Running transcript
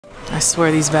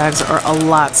swear these bags are a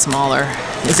lot smaller.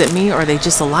 Is it me or are they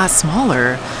just a lot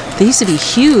smaller? They used to be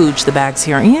huge, the bags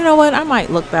here. And you know what? I might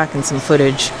look back in some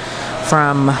footage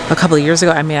from a couple of years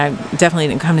ago. I mean, I definitely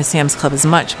didn't come to Sam's Club as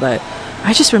much, but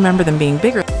I just remember them being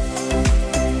bigger.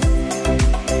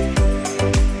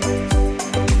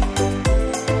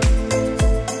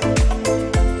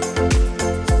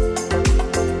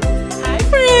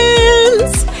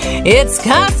 It's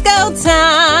Costco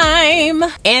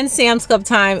time and Sam's Club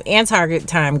time and Target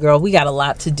time, girl. We got a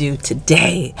lot to do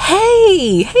today.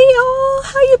 Hey y'all,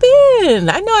 how you been?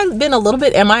 I know I've been a little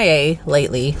bit MIA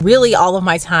lately. Really, all of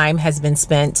my time has been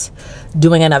spent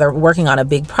working on a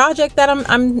big project that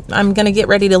I'm gonna get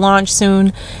ready to launch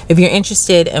soon. If you're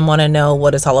interested and want to know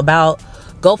what it's all about,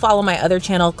 go follow my other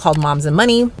channel called Moms and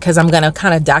Money, because I'm gonna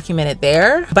kind of document it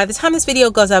there. By the time this video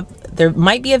goes up, there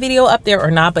might be a video up there or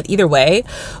not, but either way,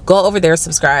 go over there,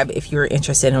 subscribe if you're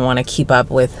interested and want to keep up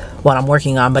with what I'm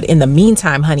working on. But in the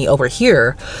meantime, honey, over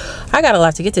here, I got a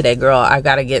lot to get today, girl. I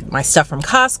gotta get my stuff from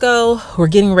Costco. We're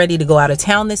getting ready to go out of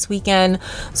town this weekend.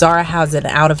 Zara has an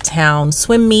out of town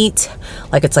swim meet,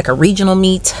 it's like a regional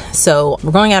meet. So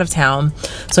we're going out of town.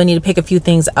 So I need to pick a few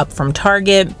things up from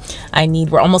Target.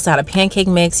 We're almost out of pancake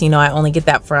mix. You know, I only get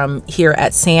that from here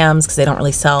at Sam's because they don't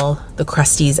really sell the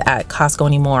Crusties at Costco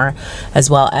anymore, as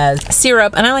well as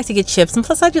syrup. And I like to get chips, and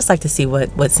plus I just like to see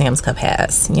what Sam's Club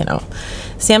has. You know,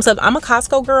 Sam's Club, I'm a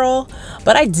Costco girl,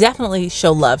 but I definitely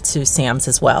show love to Sam's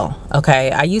as well.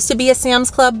 Okay, I used to be a Sam's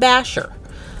Club basher.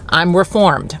 I'm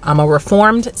reformed. I'm a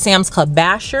reformed Sam's Club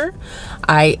basher.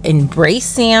 I embrace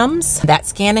Sam's. That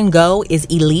scan and go is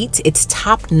elite. It's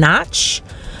top notch.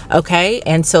 Okay,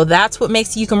 and so that's what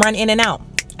makes you can run in and out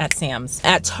at Sam's.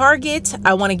 At Target,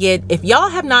 I want to get, if y'all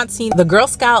have not seen the Girl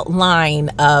Scout line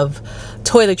of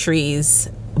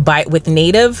toiletries with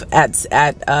Native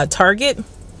at Target,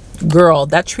 girl,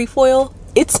 that trefoil,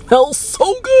 it smells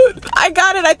so good. I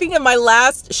got it, I think, in my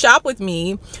last shop with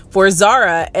me for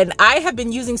Zara, and I have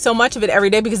been using so much of it every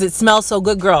day because it smells so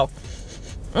good, girl.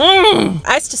 I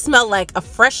just smell like a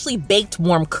freshly baked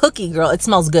warm cookie, girl. It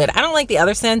smells good. I don't like the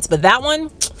other scents, but that one,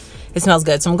 it smells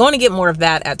good. So I'm going to get more of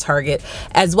that at Target,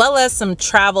 as well as some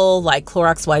travel like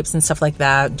Clorox wipes and stuff like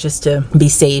that, just to be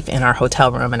safe in our hotel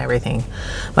room and everything.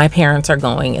 My parents are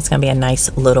going. It's gonna be a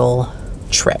nice little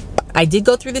trip. I did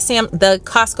go through the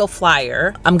Costco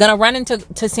flyer. I'm gonna run into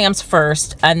Sam's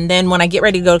first, and then when I get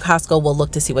ready to go to Costco, we'll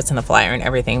look to see what's in the flyer and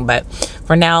everything. But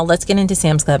for now, let's get into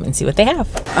Sam's Club and see what they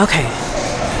have. Okay,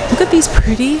 look at these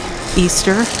pretty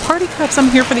Easter party cups. I'm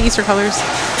here for the Easter colors.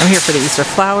 I'm here for the Easter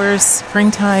flowers.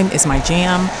 Springtime is my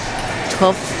jam.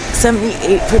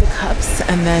 $12.78 for the cups,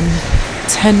 and then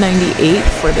 $10.98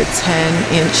 for the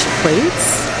 10-inch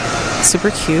plates.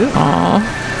 Super cute.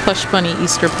 Aw, plush bunny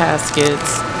Easter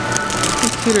baskets.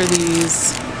 How cute are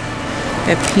these?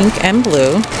 They have pink and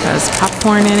blue. Has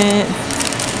popcorn in it.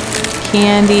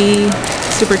 Candy.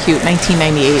 Super cute.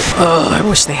 $19.98. Oh, I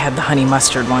wish they had the honey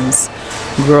mustard ones.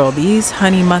 Girl, these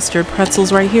honey mustard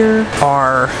pretzels right here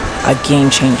are a game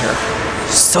changer.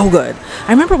 So good.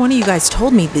 I remember one of you guys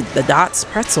told me the Dots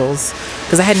pretzels,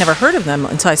 because I had never heard of them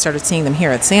until I started seeing them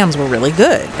here at Sam's, were really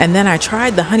good. And then I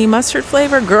tried the honey mustard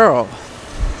flavor. Girl,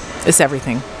 it's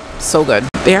everything. So good.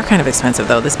 They are kind of expensive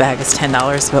though. This bag is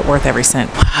 $10, but worth every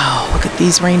cent. Wow, look at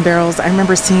these rain barrels. I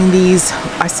remember seeing these.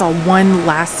 I saw one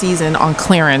last season on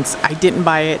clearance. I didn't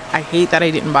buy it. I hate that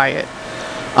I didn't buy it.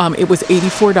 It was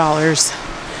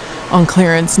 $84 on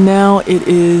clearance. Now it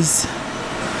is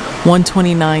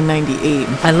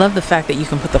 $129.98. I love the fact that you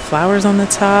can put the flowers on the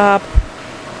top.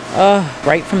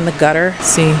 Right from the gutter.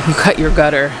 See, you cut your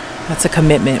gutter. That's a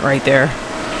commitment right there.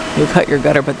 You cut your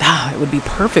gutter, but it would be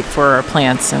perfect for our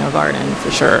plants in a garden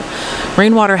for sure.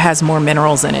 Rainwater has more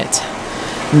minerals in it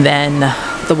than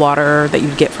the water that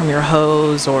you'd get from your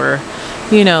hose or,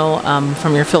 you know,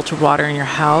 from your filtered water in your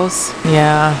house.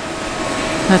 Yeah,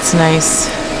 that's nice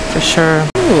for sure.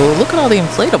 Ooh, look at all the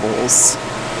inflatables.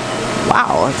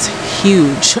 Wow, that's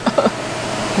huge.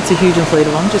 That's a huge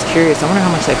inflatable. I'm just curious. I wonder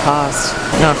how much they cost.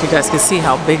 I don't know if you guys can see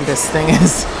how big this thing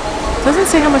is. It doesn't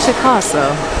say how much it costs though.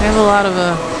 They have a lot of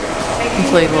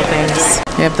inflatable things.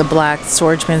 They have the black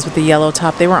storage bins with the yellow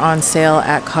top. They were on sale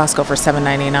at Costco for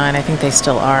 $7.99. I think they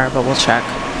still are, but we'll check.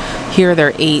 Here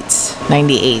they're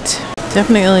 $8.98.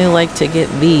 Definitely like to get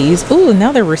these. Ooh,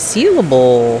 now they're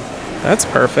resealable. That's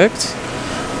perfect.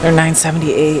 They're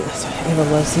 $9.78. Ava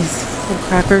loves these little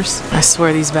crackers. I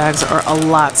swear these bags are a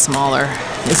lot smaller.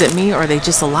 Is it me or are they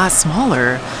just a lot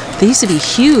smaller? They used to be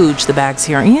huge, the bags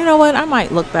here. And you know what? I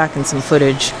might look back in some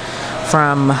footage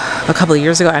from a couple of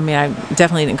years ago. I mean, I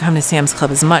definitely didn't come to Sam's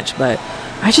Club as much, but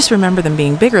I just remember them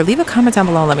being bigger. Leave a comment down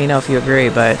below and let me know if you agree,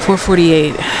 but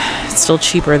 $4.48, it's still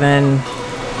cheaper than,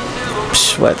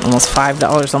 what, almost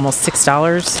 $5, almost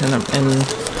 $6 in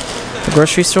the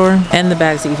grocery store. And the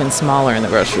bag's even smaller in the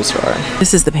grocery store.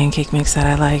 This is the pancake mix that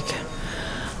I like.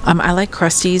 I like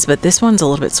Krusteaz, but this one's a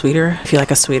little bit sweeter. If you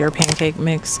like a sweeter pancake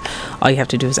mix, all you have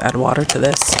to do is add water to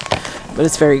this. But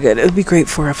it's very good. It would be great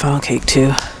for a funnel cake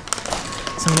too.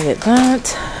 So I'm gonna get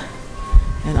that.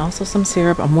 And also some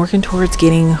syrup. I'm working towards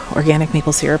getting organic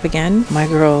maple syrup again. My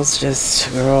girl's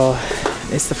just, girl,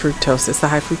 it's the fructose. It's the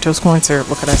high fructose corn syrup.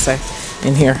 What could I say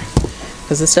in here?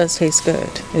 Because this does taste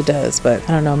good. It does, but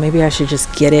I don't know. Maybe I should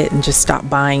just get it and just stop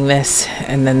buying this,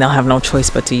 and then they'll have no choice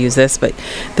but to use this. But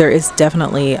there is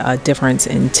definitely a difference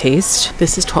in taste.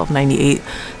 This is $12.98.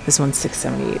 This one's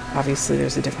 $6.78. Obviously,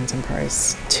 there's a difference in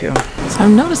price too. So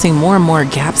I'm noticing more and more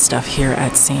Gap stuff here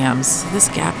at Sam's. This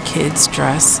Gap Kids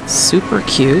dress, super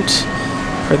cute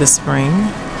for the spring.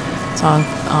 It's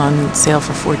on sale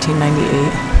for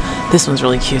 $14.98. This one's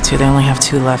really cute too. They only have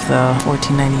 2 left though.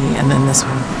 $14.98, and then this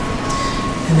one.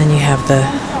 And then you have the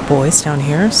boys down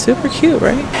here. Super cute,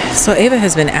 right? So Ava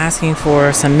has been asking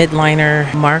for some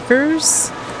midliner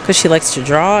markers because she likes to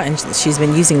draw, and she's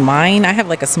been using mine. I have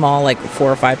like a small, like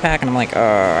 4 or 5 pack, and I'm like,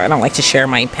 I don't like to share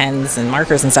my pens and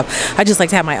markers and stuff. I just like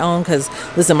to have my own because,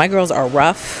 listen, my girls are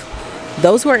rough.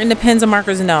 Those who are into pens and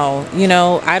markers know, you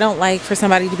know, I don't like for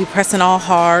somebody to be pressing all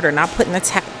hard or not putting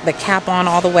the cap on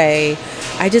all the way.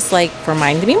 I just like for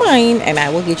mine to be mine, and I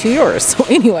will get you yours. So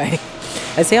anyway,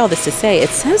 I say all this to say, it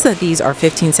says that these are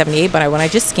 $15.78, but when I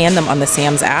just scanned them on the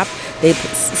Sam's app, they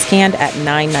scanned at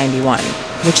 $9.91,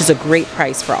 which is a great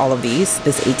price for all of these.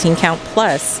 This 18 count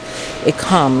plus, it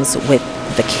comes with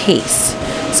the case.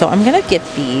 So I'm gonna get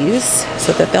these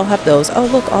so that they'll have those. Oh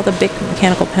look, all the big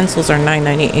mechanical pencils are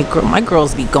 $9.98. My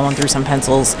girls be going through some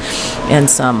pencils and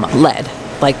some lead.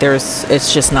 Like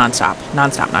it's just nonstop.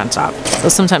 So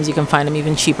sometimes you can find them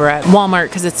even cheaper at Walmart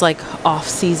because it's like off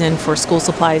season for school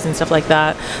supplies and stuff like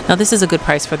that. Now this is a good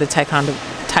price for the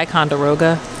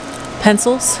Ticonderoga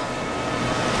pencils.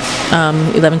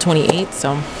 $11.28.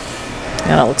 So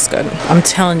yeah, that looks good. I'm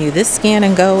telling you, this scan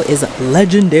and go is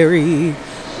legendary.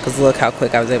 Because look how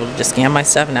quick I was able to just scan my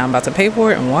stuff, and now I'm about to pay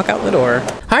for it and walk out the door.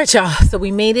 All right, y'all, so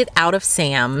we made it out of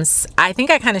Sam's. I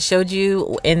think I kind of showed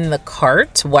you in the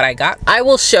cart what I got. I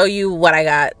will show you what I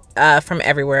got from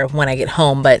everywhere when I get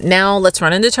home, but now let's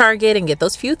run into Target and get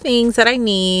those few things that I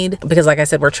need, because like I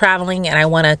said, we're traveling and I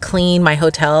want to clean my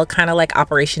hotel, kind of like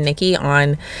Operation Nikki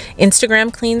on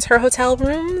Instagram cleans her hotel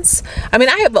rooms. I mean,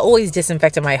 I have always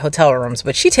disinfected my hotel rooms,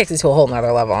 but she takes it to a whole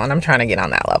nother level, and I'm trying to get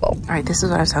on that level. All right, this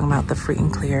is what I was talking about, the Free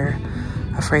and Clear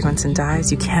fragrance and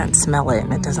dyes. You can't smell it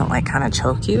and it doesn't like kind of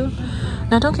choke you.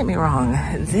 Now don't get me wrong,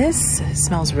 this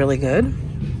smells really good.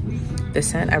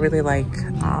 This scent, I really like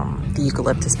the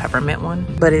eucalyptus peppermint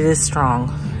one, but it is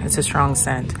strong. It's a strong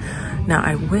scent. Now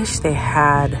I wish they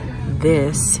had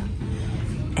this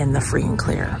in the Free and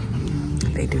Clear.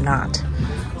 They do not.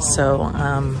 So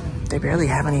they barely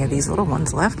have any of these little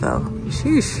ones left though.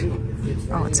 Sheesh.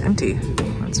 Oh, it's empty.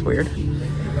 That's weird.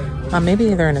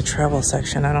 Maybe they're in a travel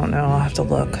section. I don't know. I'll have to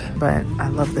look. But I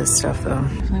love this stuff though.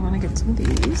 I want to get some of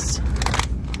these.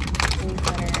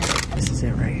 This is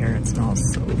it right here. It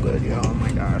smells so good, y'all. Oh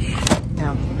my gosh.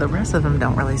 Now, the rest of them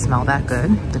don't really smell that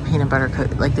good. The peanut butter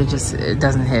cookie, like it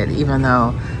doesn't hit, even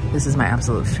though this is my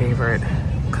absolute favorite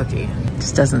cookie. It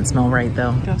just doesn't smell right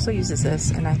though. It also uses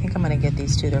this, and I think I'm gonna get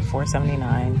these two. They're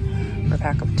 $4.79 for a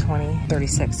pack of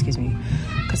 36, excuse me.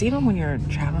 Because even when you're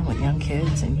traveling with young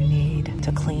kids and you need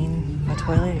to clean the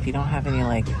toilet, if you don't have any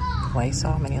like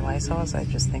mini Lysols, I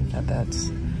just think that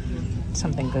that's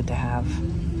something good to have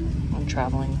when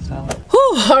traveling. So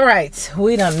whew, all right,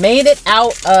 we done made it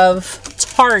out of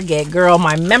Target. Girl,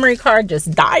 my memory card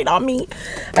just died on me.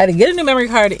 I had to get a new memory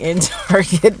card in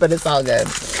Target, but it's all good.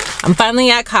 I'm finally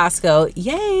at Costco.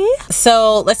 Yay.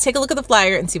 So let's take a look at the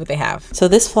flyer and see what they have. So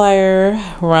this flyer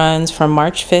runs from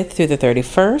March 5th through the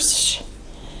 31st.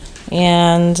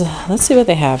 And let's see what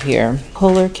they have here.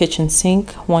 Polar kitchen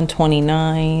sink,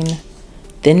 $129.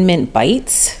 Thin Mint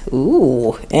Bites.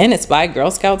 Ooh, and it's by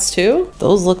Girl Scouts too.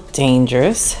 Those look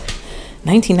dangerous.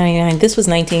 $19.99. This was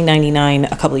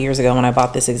 $19.99 a couple of years ago when I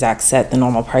bought this exact set. The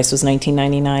normal price was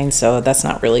 $19.99, so that's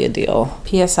not really a deal.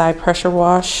 PSI pressure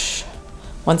wash,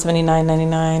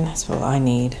 $179.99. That's what I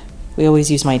need. We always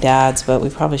use my dad's, but we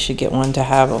probably should get one to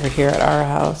have over here at our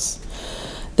house.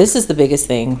 This is the biggest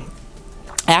thing.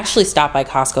 I actually stopped by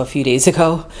Costco a few days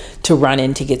ago to run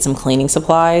in to get some cleaning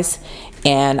supplies,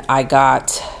 and I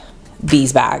got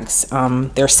these bags.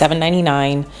 They're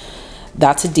 $7.99.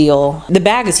 That's a deal. The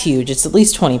bag is huge. It's at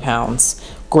least 20 pounds,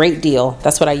 Great deal.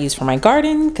 That's what I use for my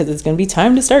garden because it's going to be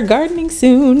time to start gardening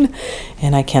soon.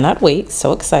 And I cannot wait.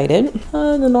 So excited.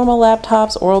 The normal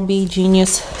laptops, Oral-B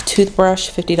Genius toothbrush,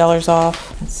 $50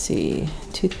 off. Let's see.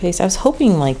 Toothpaste. I was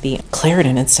hoping like the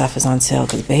Claritin and stuff is on sale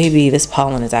because baby, this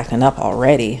pollen is acting up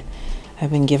already.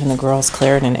 I've been giving the girls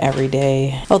Claritin every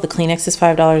day. Oh, the Kleenex is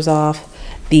 $5 off.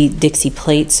 The Dixie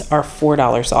plates are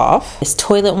 $4 off. This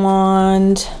toilet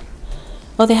wand.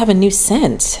 Oh, they have a new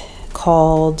scent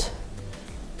called,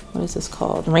 what is this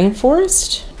called?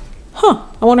 Rainforest? Huh,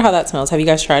 I wonder how that smells. Have you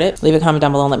guys tried it? Leave a comment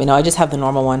down below and let me know. I just have the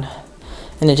normal one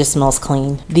and it just smells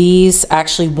clean. These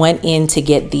actually went in to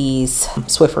get these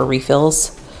Swiffer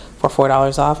refills for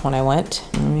 $4 off when I went.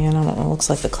 Man, I don't know, it looks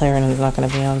like the Claritin is not gonna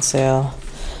be on sale.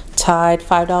 Tide,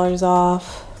 $5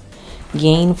 off.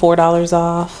 Gain, $4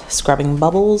 off. Scrubbing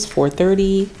Bubbles,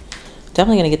 $4.30.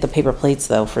 Definitely gonna get the paper plates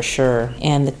though, for sure.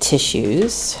 And the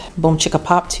tissues. Boom Chicka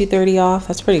Pop, $2.30 off.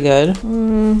 That's pretty good.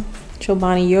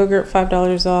 Chobani yogurt,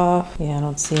 $5 off. Yeah, I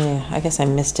don't see it. I guess I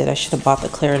missed it. I should have bought the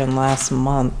Claritin last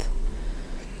month.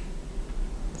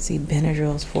 Let's see,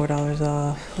 Benadryl's $4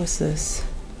 off. What's this?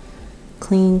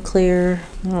 Clean Clear.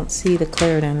 I don't see the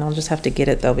Claritin. I'll just have to get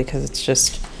it though because it's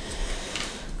just,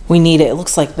 we need it. It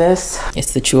looks like this.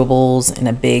 It's the chewables in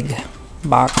a big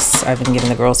box. I've been giving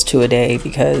the girls 2 a day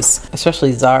because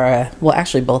especially Zara, well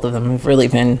actually both of them have really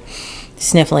been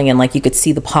sniffling, and like you could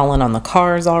see the pollen on the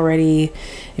cars already.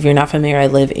 If you're not familiar, I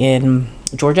live in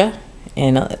Georgia,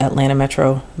 in Atlanta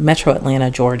Metro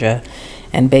Atlanta, Georgia,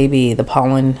 and baby, the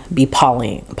pollen be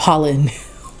pollen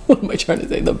what am I trying to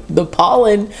say? The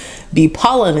pollen be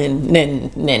pollen.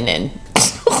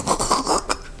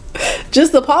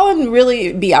 Just the pollen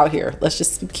really be out here. Let's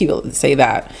just say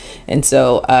that. And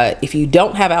so if you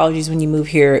don't have allergies when you move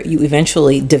here, you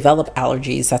eventually develop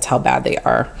allergies. That's how bad they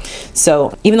are.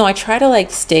 So even though I try to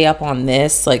like stay up on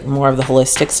this, like more of the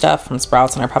holistic stuff from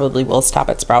Sprouts, and I probably will stop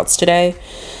at Sprouts today,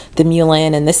 the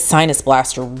Mulin and this Sinus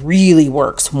Blaster really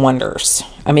works wonders.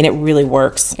 I mean, it really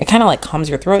works. It kind of like calms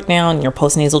your throat down, your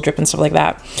postnasal drip and stuff like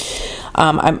that.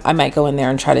 I might go in there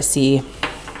and try to see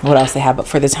what else they have, but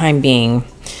for the time being,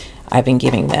 I've been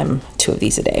giving them 2 of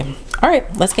these a day. All right,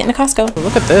 let's get into Costco.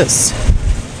 Look at this.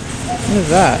 What is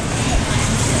that?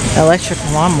 Electric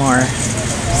lawnmower.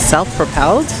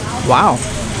 Self-propelled? Wow.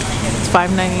 It's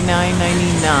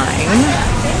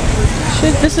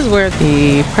 $599.99. This is where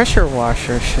the pressure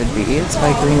washer should be. It's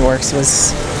by Greenworks. It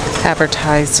was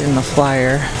advertised in the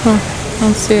flyer. Oh, I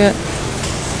don't see it.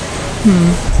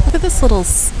 Look at this little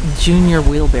junior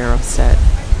wheelbarrow set.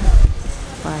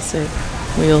 Classic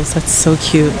wheels. That's so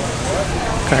cute.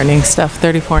 Gardening stuff,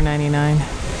 $34.99.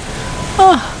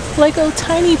 Oh, Lego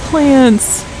tiny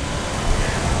plants.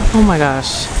 Oh my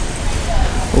gosh.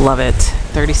 Love it.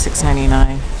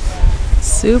 $36.99.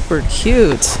 Super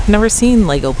cute. Never seen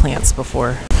Lego plants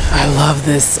before. I love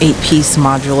this 8-piece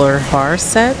modular bar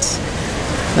set.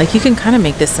 Like you can kind of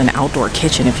make this an outdoor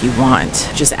kitchen if you want.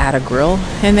 Just add a grill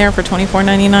in there for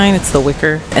 $24.99. It's the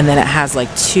wicker. And then it has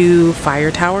like 2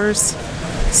 fire towers.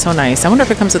 So nice. I wonder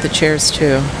if it comes with the chairs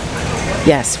too.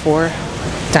 Yes, 4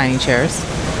 dining chairs.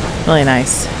 Really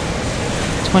nice.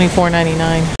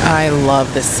 $24.99. I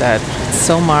love this set. It's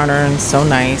so modern, so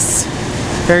nice.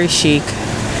 Very chic.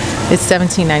 It's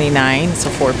 $17.99. It's a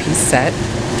 4-piece set.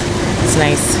 It's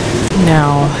nice.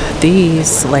 Now,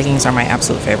 these leggings are my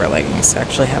absolute favorite leggings. I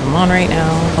actually have them on right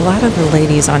now. A lot of the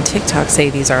ladies on TikTok say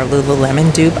these are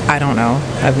Lululemon dupe. I don't know.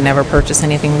 I've never purchased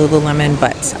anything Lululemon,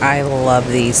 but I love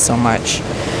these so much.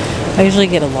 I usually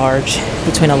get a large,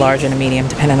 between a large and a medium,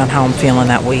 depending on how I'm feeling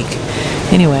that week.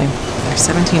 Anyway, they're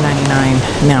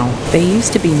 $17.99. Now, they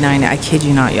used to be $9. I kid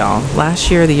you not, y'all. Last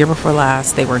year, the year before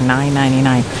last, they were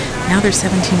 $9.99. Now they're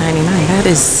 $17.99. That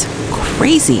is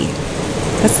crazy.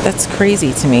 That's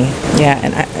crazy to me. Yeah,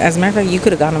 and as a matter of fact, you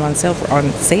could have gotten them on sale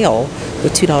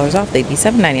with $2 off. They'd be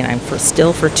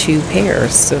 $7.99 for 2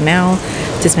 pairs. So now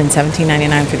to spend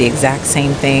 $17.99 for the exact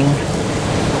same thing,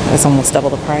 that's almost double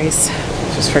the price.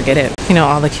 Just forget it. You know,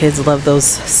 all the kids love those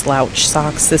slouch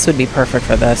socks. This would be perfect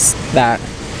for that.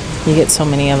 You get so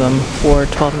many of them for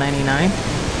 $12.99.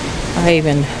 I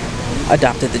even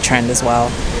adopted the trend as well,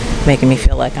 making me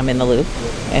feel like I'm in the loop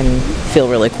and feel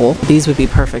really cool. These would be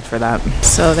perfect for that.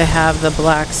 So they have the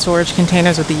black storage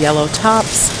containers with the yellow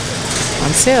tops on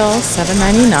sale,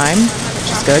 $7.99,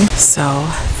 which is good. So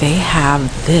they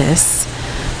have this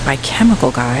by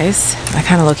Chemical Guys. I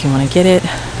kind of look and want to get it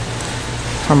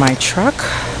for my truck.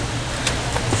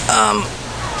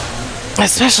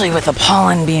 Especially with the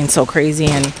pollen being so crazy,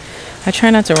 and I try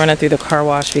not to run it through the car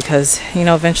wash because, you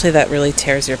know, eventually that really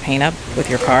tears your paint up with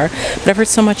your car. But I've heard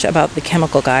so much about the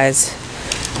Chemical Guys.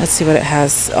 Let's see what it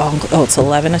has. Oh, it's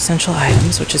 11 essential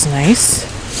items, which is nice.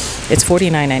 It's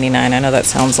 $49.99. I know that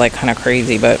sounds like kind of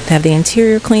crazy, but they have the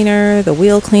interior cleaner, the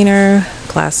wheel cleaner,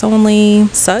 glass only,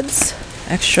 suds,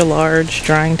 extra large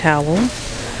drying towel.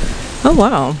 Oh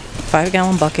wow,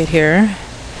 5-gallon bucket here.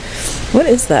 What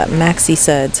is that? Maxi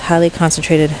Suds, highly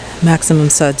concentrated maximum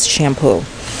suds shampoo.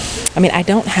 I mean, I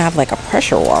don't have like a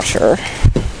pressure washer.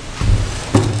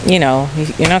 You know,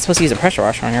 you're not supposed to use a pressure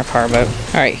washer on your car, but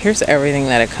all right, here's everything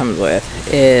that it comes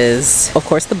with. Is of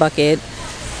course the bucket,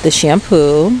 the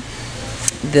shampoo,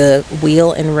 the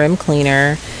wheel and rim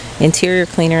cleaner, interior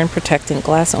cleaner and protectant,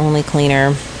 glass only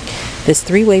cleaner, this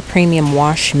 3-way premium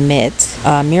wash mitt,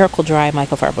 Miracle Dry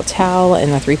microfiber towel,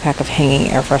 and a 3-pack of hanging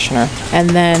air freshener.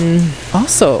 And then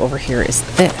also over here is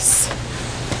this.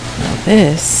 Now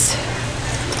this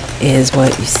is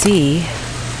what you see.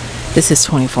 This is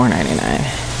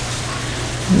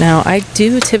 $24.99. Now I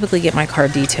do typically get my car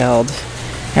detailed.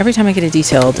 Every time I get it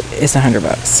detailed, it's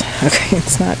 $100. Okay,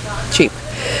 it's not cheap.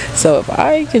 So if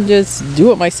I can just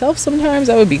do it myself sometimes,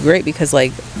 that would be great, because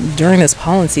like during this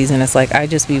pollen season, it's like I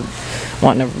just be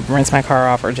wanting to rinse my car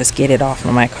off or just get it off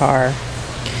of my car,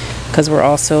 because we're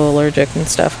also allergic and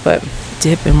stuff. But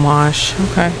dip and wash.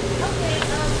 Okay,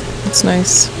 that's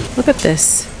nice. Look at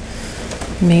this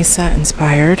Mesa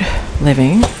inspired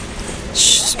living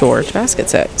storage basket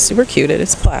set. Super cute. It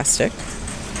is plastic.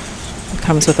 It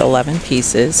comes with 11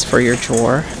 pieces for your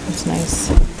drawer. That's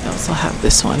nice. I also have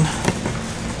this one,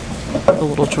 the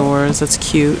little drawers. That's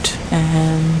cute.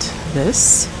 And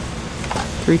this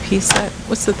 3-piece set.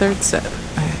 What's the third set?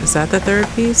 Is that the third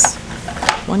piece?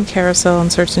 1 carousel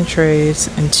inserts and trays,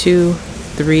 and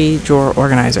 3 drawer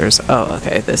organizers. Oh,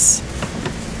 okay. This,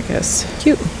 I guess,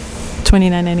 cute.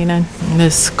 $29.99.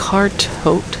 This car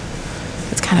tote.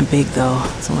 It's kind of big though.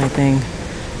 It's the only thing.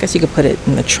 I guess you could put it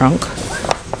in the trunk.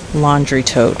 Laundry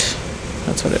tote.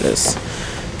 That's what it is.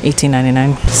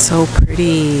 $18.99. So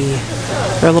pretty.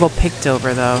 They're a little picked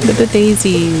over though. Look at the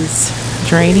daisies.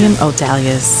 Geranium. Oh,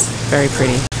 dahlias. Very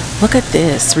pretty. Look at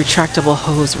this retractable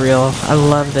hose reel. I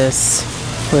love this.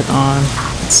 Put on.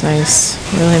 It's nice.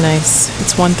 Really nice.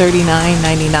 It's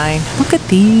 $139.99. Look at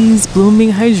these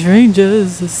blooming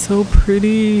hydrangeas. It's so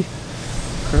pretty.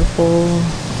 Purple.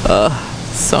 Ugh.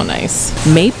 So nice.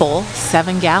 Maple,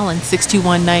 7-gallon,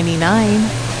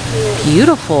 $61.99.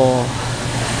 Beautiful.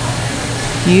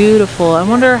 Beautiful. I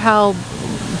wonder how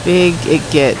big it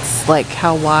gets, like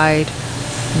how wide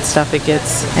and stuff it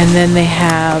gets. And then they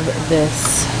have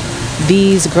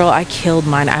these, girl, I killed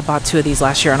mine. I bought 2 of these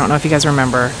last year. I don't know if you guys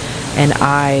remember. And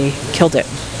I killed it.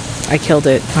 I killed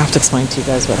it. I have to explain to you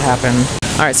guys what happened.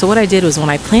 All right, so what I did was when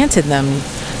I planted them,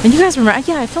 and you guys remember,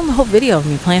 yeah, I filmed the whole video of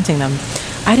me planting them.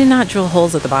 I did not drill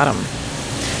holes at the bottom,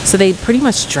 so they pretty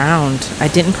much drowned. I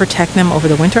didn't protect them over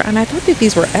the winter, and I thought that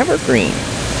these were evergreen.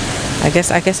 I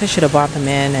guess I should have bought them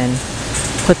in and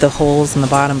put the holes in the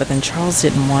bottom, but then Charles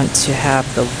didn't want to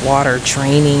have the water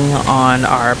draining on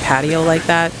our patio like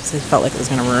that, so he felt like it was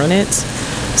going to ruin it.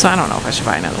 So I don't know if I should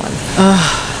buy another one.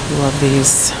 Ugh, love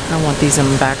these. I want these in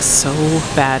back so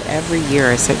bad. Every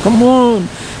year I say, come on.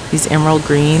 These emerald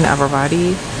green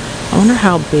arborvitae. I wonder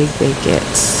how big they get.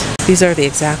 These are the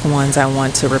exact ones I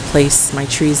want to replace my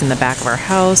trees in the back of our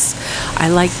house. I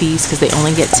like these because they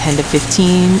only get 10 to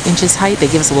 15 inches height. They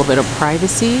give us a little bit of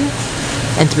privacy,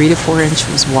 and 3 to 4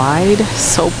 inches wide.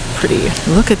 So pretty.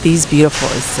 Look at these beautiful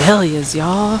azaleas,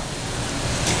 y'all.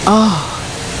 Oh,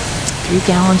 3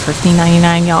 gallons for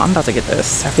 $15.99, y'all. I'm about to get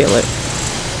this. I feel it.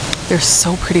 They're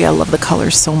so pretty. I love the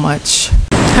colors so much.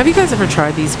 Have you guys ever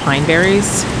tried these pine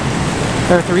berries?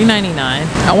 They're $3.99.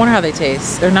 I wonder how they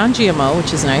taste. They're non-GMO,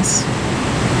 which is nice.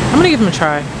 I'm gonna give them a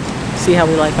try, see how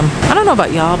we like them. I don't know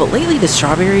about y'all, but lately the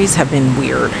strawberries have been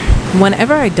weird.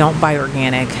 Whenever I don't buy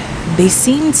organic, they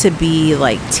seem to be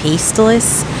like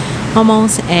tasteless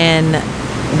almost, and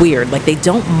weird. Like they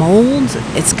don't mold.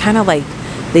 It's kind of like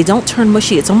they don't turn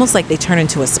mushy. It's almost like they turn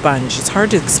into a sponge. It's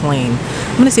hard to explain.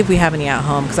 I'm gonna see if we have any at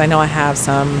home, because I know I have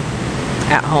some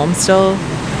at home still.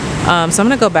 So I'm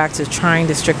gonna go back to trying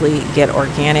to strictly get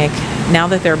organic. Now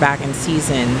that they're back in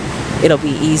season, it'll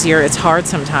be easier. It's hard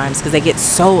sometimes because they get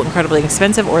so incredibly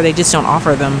expensive, or they just don't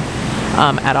offer them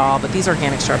at all. But these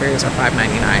organic strawberries are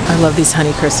 $5.99. I love these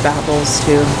Honeycrisp apples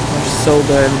too. They're so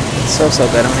good. So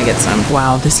good. I'm gonna get some.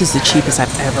 Wow, this is the cheapest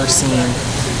I've ever seen.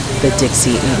 The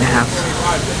Dixie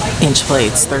 8.5 inch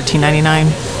plates,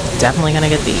 $13.99. Definitely gonna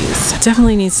get these.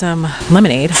 Definitely need some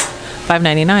lemonade.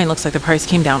 $5.99. Looks like the price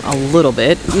came down a little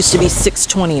bit. It used to be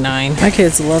 $6.29. My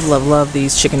kids love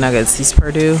these chicken nuggets. These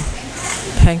Purdue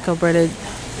panko breaded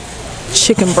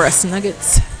chicken breast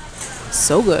nuggets.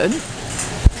 So good.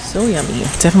 So yummy.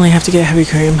 Definitely have to get heavy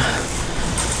cream.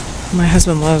 My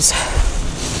husband loves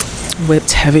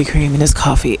whipped heavy cream in his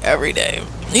coffee every day.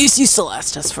 These used to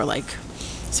last us for like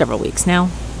several weeks now.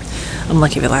 I'm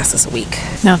lucky if it lasts us a week.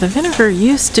 Now the vinegar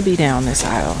used to be down this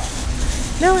aisle.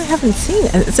 No, I haven't seen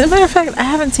it. As a matter of fact, I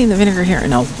haven't seen the vinegar here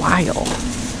in a while.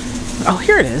 Oh,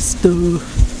 here it is. Duh.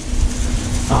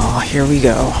 Oh, here we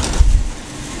go.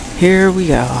 Here we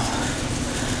go.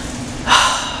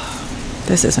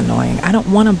 This is annoying. I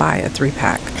don't want to buy a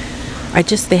 3-pack.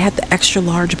 They had the extra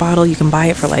large bottle. You can buy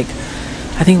it for like,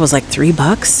 I think it was like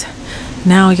 $3.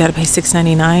 Now you got to pay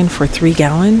 $6.99 for 3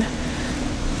 gallon.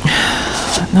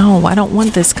 No, I don't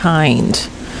want this kind.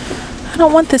 I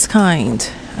don't want this kind.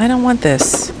 I don't want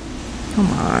this. Come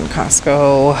on,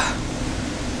 Costco.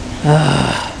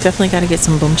 Definitely got to get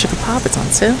some Boom Chicka Pop. It's on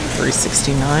sale,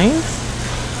 $3.69.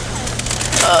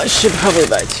 Should probably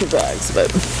buy 2 bags,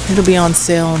 but it'll be on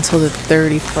sale until the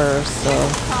 31st,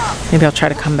 so maybe I'll try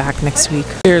to come back next week.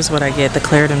 Here's what I get, the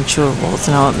Claritin chewables.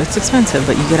 Now, it's expensive,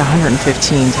 but you get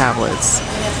 115 tablets.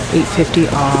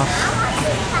 $8.50 off.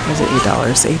 Was it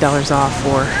 $8? $8 off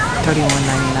for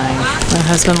 $31.99. My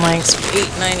husband likes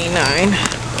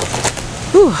 $8.99.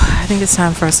 Ooh, I think it's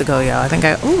time for us to go, y'all.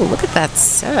 Ooh, look at that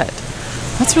set.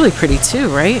 That's really pretty too,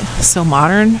 right? So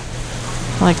modern.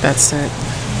 I like that set.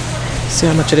 See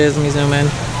how much it is? Let me zoom in.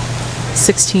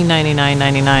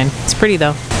 $16.99.99. It's pretty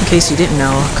though. In case you didn't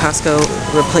know, Costco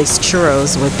replaced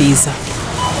churros with these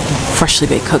freshly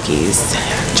baked cookies.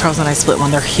 Charles and I split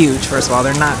one. They're huge, first of all.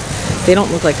 They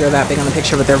don't look like they're that big on the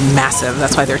picture, but they're massive.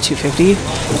 That's why they're $2.50.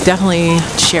 Definitely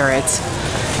share it.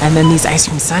 And then these ice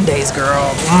cream sundaes,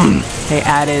 girl. They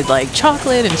added like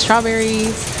chocolate and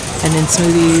strawberries and then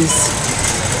smoothies.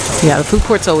 Yeah, the food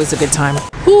court's always a good time.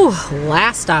 Whew,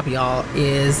 last stop, y'all,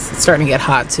 is starting to get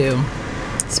hot too.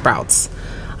 Sprouts.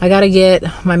 I gotta get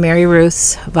my Mary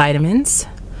Ruth's vitamins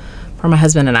for my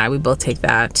husband and I. We both take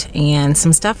that. And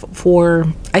some stuff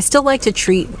I still like to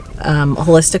treat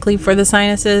holistically for the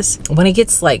sinuses. When it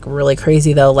gets like really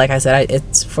crazy though, like I said,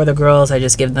 it's for the girls. I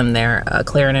just give them their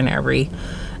Claritin every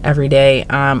day.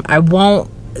 I won't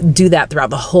do that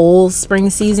throughout the whole spring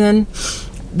season.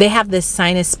 They have this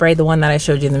sinus spray, the one that I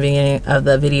showed you in the beginning of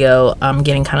the video. I'm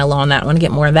getting kind of low on that. I want to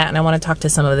get more of that, and I want to talk to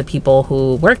some of the people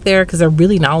who work there because they're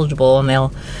really knowledgeable and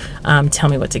they'll tell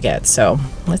me what to get. So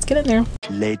let's get in there.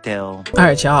 Later. All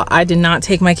right, y'all. I did not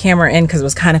take my camera in because it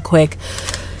was kind of quick.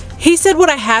 He said what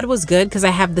I had was good because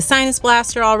I have the sinus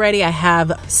blaster already. I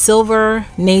have silver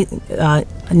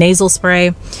nasal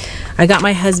spray. I got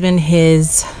my husband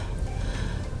his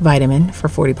vitamin for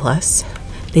 40 plus.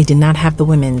 They did not have the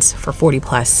women's for 40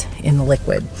 plus in the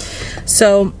liquid.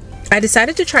 So I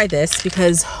decided to try this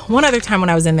because one other time when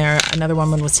I was in there, another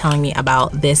woman was telling me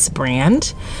about this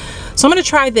brand. So I'm gonna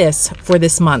try this for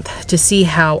this month to see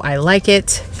how I like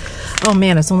it. Oh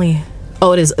man, it's only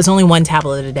 1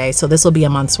 tablet a day. So this will be a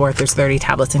month's worth. There's 30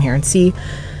 tablets in here, and see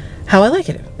how I like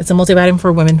it. It's a multivitamin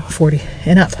for women 40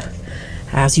 and up.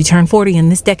 As you turn 40 in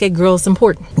this decade, girl, it's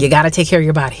important. You gotta take care of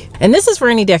your body. And this is for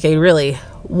any decade, really.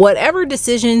 Whatever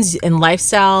decisions and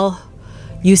lifestyle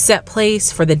you set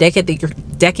place for the decade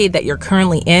that you're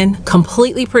currently in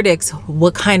completely predicts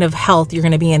what kind of health you're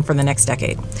gonna be in for the next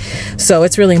decade. So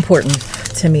it's really important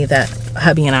to me that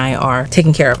hubby and I are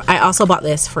taken care of. I also bought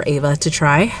this for Ava to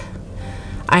try.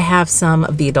 I have some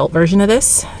of the adult version of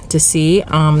this to see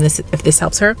if this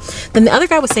helps her. Then the other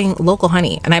guy was saying local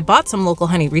honey, and I bought some local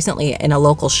honey recently in a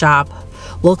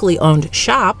locally owned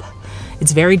shop.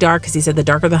 It's very dark because he said the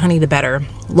darker the honey, the better.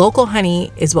 Local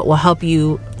honey is what will help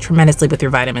you tremendously with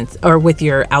your vitamins or with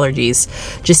your allergies.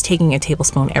 Just taking a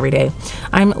tablespoon every day.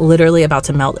 I'm literally about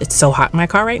to melt. It's so hot in my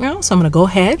car right now. So I'm gonna go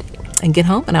ahead and get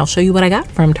home and I'll show you what I got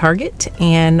from Target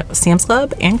and Sam's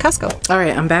Club and Costco. All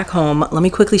right, I'm back home. Let me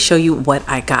quickly show you what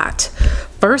I got.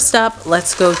 First up,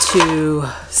 let's go to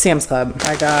Sam's Club.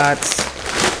 I got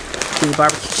the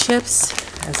barbecue chips.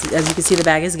 As you can see, the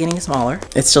bag is getting smaller.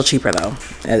 It's still cheaper though.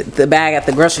 The bag at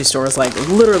the grocery store is like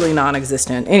literally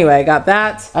non-existent. Anyway, I got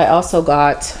that. I also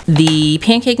got the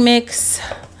pancake mix,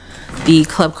 the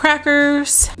club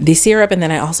crackers, the syrup, and then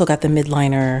I also got the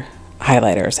midliner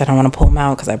highlighters. I don't want to pull them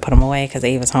out because I put them away because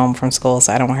Ava's home from school,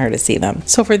 so I don't want her to see them.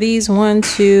 So for these 1,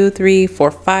 2, 3, 4,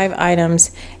 5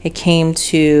 items, it came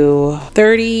to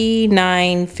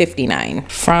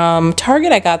 $39.59. From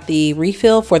Target, I got the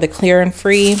refill for the Clear and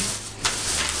Free.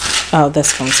 Oh,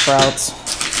 this from Sprouts.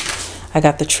 I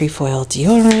got the trefoil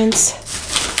deodorant.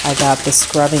 I got the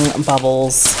Scrubbing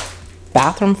Bubbles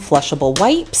bathroom flushable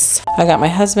wipes. I got my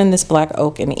husband this black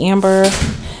oak and amber.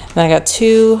 Then I got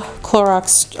 2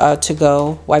 Clorox to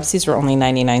go wipes. These were only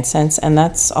 99 cents, and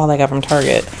that's all I got from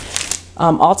Target.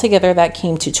 Altogether, that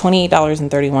came to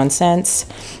 $28.31.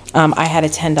 I had a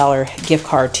 $10 gift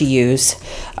card to use.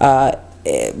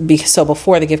 so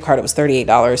before the gift card it was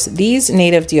 $38. These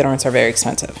Native deodorants are very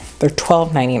expensive. They're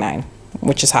 $12.99,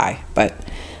 which is high, but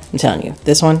I'm telling you,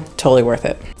 this one, totally worth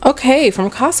it. Okay, from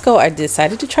Costco, I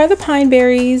decided to try the pine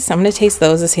berries. I'm gonna taste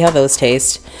those to see how those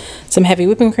taste. Some heavy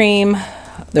whipping cream,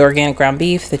 the organic ground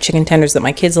beef, the chicken tenders that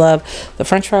my kids love, the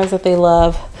french fries that they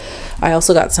love. I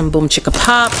also got some Boom Chicka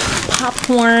Pop,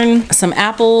 popcorn, some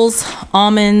apples,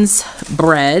 almonds,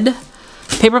 bread,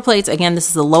 paper plates. Again, this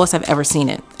is the lowest I've ever seen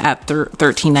it at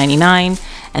 $13.99,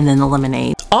 and then the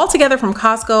lemonade. All together from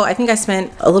Costco, I think I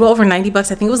spent a little over 90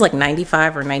 bucks. I think it was like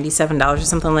 $95 or $97 or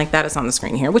something like that. It's on the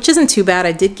screen here, which isn't too bad.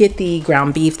 I did get the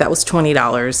ground beef. That was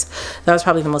 $20. That was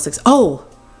probably the most oh,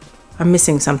 I'm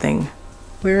missing something.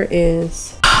 Where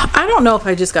is, I don't know if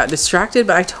I just got distracted,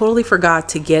 but I totally forgot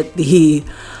to get the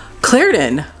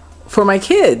Claritin for my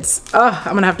kids. Oh,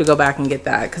 I'm gonna have to go back and get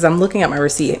that because I'm looking at my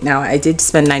receipt now. I did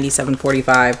spend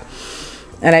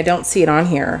 $97.45 and I don't see it on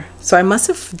here. So I must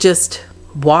have just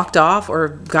walked off or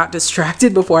got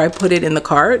distracted before I put it in the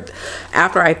cart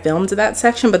after I filmed that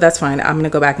section, but that's fine. I'm gonna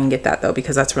go back and get that though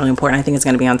because that's really important. I think it's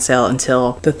gonna be on sale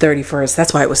until the 31st.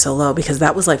 That's why it was so low, because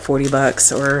that was like 40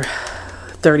 bucks or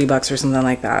 30 bucks or something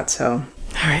like that. So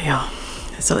all right, y'all,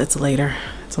 so it's later.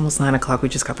 It's almost 9 o'clock. We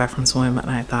just got back from swim and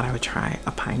I thought I would try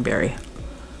a pine berry.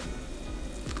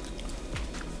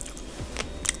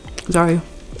 Sorry,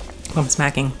 I'm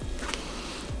smacking.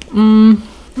 I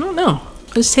don't know.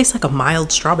 It just tastes like a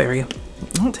mild strawberry. I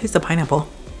don't taste the pineapple.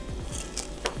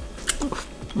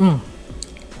 Look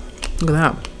at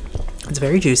that. It's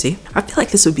very juicy. I feel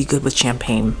like this would be good with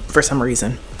champagne for some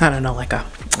reason. I don't know, like a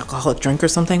alcoholic drink or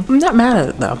something. I'm not mad at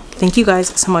it though. Thank you guys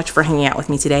so much for hanging out with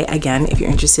me today. Again, if you're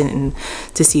interested in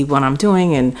to see what I'm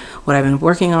doing and what I've been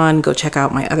working on, go check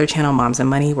out my other channel, Moms and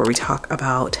Money, where we talk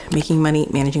about making money,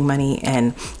 managing money,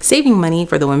 and saving money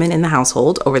for the women in the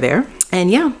household over there. And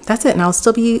yeah, that's it. And I'll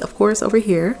still be, of course, over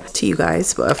here to you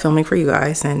guys, filming for you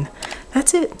guys. And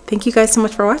that's it. Thank you guys so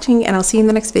much for watching, and I'll see you in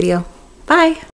the next video. Bye.